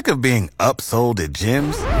of being upsold at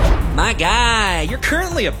gyms? My guy, you're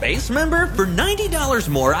currently a base member? For $90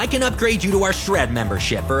 more, I can upgrade you to our Shred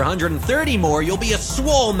membership. For $130 more, you'll be a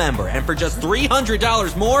Swole member. And for just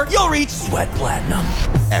 $300 more, you'll reach Sweat Platinum.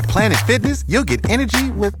 At Planet Fitness, you'll get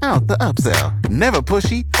energy without the upsell. Never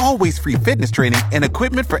pushy, always free fitness training and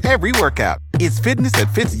equipment for every workout. It's fitness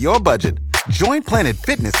that fits your budget. Join Planet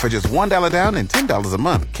Fitness for just $1 down and $10 a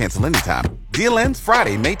month. Cancel anytime. Deal ends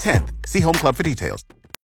Friday, May 10th. See Home Club for details.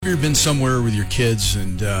 Have you ever been somewhere with your kids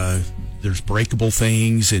and there's breakable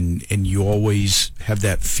things and you always have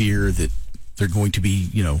that fear that they're going to be,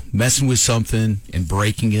 messing with something and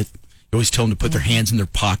breaking it? You always tell them to put their hands in their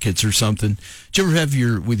pockets or something. Did you ever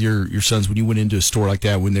have with your sons when you went into a store like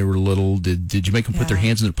that when they were little? Did you make them put their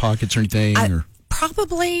hands in their pockets or anything?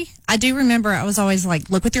 Probably. I do remember I was always like,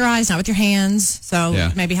 look with your eyes, not with your hands.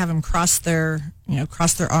 So maybe have them cross their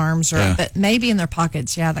arms, but maybe in their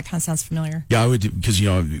pockets. Yeah, that kind of sounds familiar. Yeah, I would, because,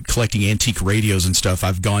 collecting antique radios and stuff,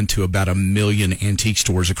 I've gone to about 1 million antique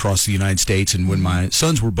stores across the United States. And when my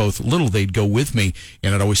sons were both little, they'd go with me,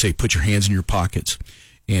 and I'd always say, put your hands in your pockets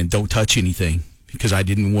and don't touch anything, because I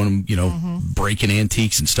didn't want them, breaking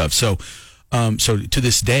antiques and stuff. So to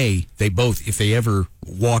this day, they both, if they ever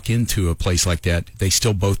walk into a place like that, they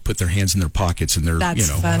still both put their hands in their pockets, and they're, That's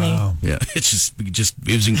funny. Wow. Yeah, it's just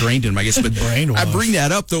it was ingrained in them, I guess. But I bring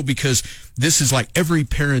that up though because this is like every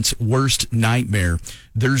parent's worst nightmare.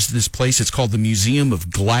 There's this place, it's called the Museum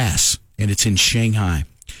of Glass, and it's in Shanghai.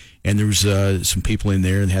 And there was some people in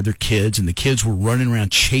there and had their kids, and the kids were running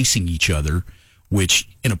around chasing each other. Which,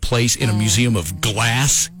 in a museum of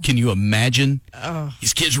glass, can you imagine? Oh.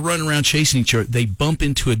 These kids running around chasing each other. They bump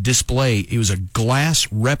into a display. It was a glass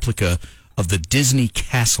replica of the Disney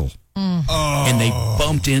castle. Oh. And they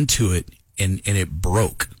bumped into it, and it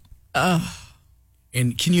broke. Oh.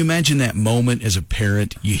 And can you imagine that moment as a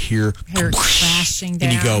parent? You hear crashing down.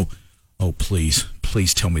 And you go, oh, please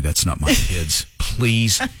tell me that's not my kids.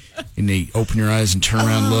 Please. And they open your eyes and turn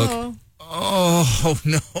around and look. Oh,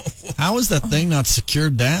 no. How is that thing not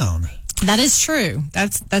secured down? That is true.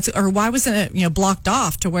 That's or why wasn't it, blocked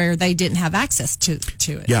off to where they didn't have access to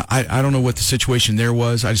it? Yeah, I don't know what the situation there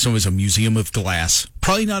was. I just know it was a museum of glass.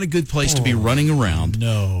 Probably not a good place to be running around.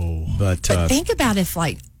 No. But think about if,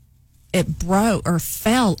 it broke or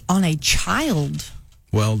fell on a child.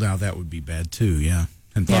 Well, now that would be bad, too, yeah.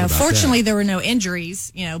 Fortunately, there were no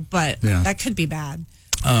injuries, but that could be bad.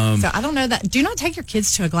 So I don't know that. Do not take your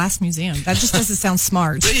kids to a glass museum. That just doesn't sound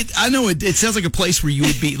smart. I know it sounds like a place where you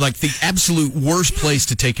would be like the absolute worst place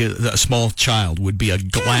to take a small child would be a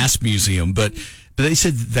glass museum. But they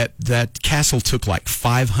said that castle took like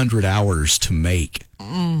 500 hours to make.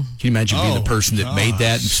 Can you imagine being the person that made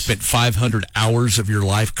that and spent 500 hours of your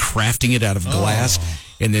life crafting it out of glass,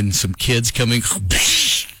 and then some kids coming.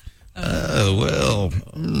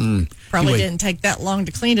 Probably didn't take that long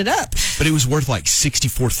to clean it up. But it was worth like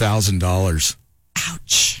 $64,000.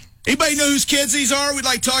 Ouch. Anybody know whose kids these are? We'd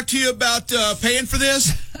like to talk to you about paying for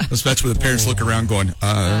this. That's where the parents look around going,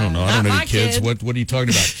 I don't know. I don't know any kids. What are you talking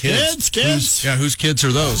about? Kids? Whose kids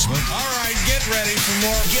are those? All right, get ready for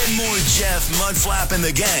more. Get more Jeff, Mudflap, and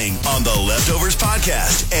the gang on the Leftovers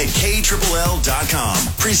podcast at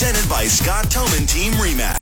KLLL.com. Presented by Scott Tillman Team Remax.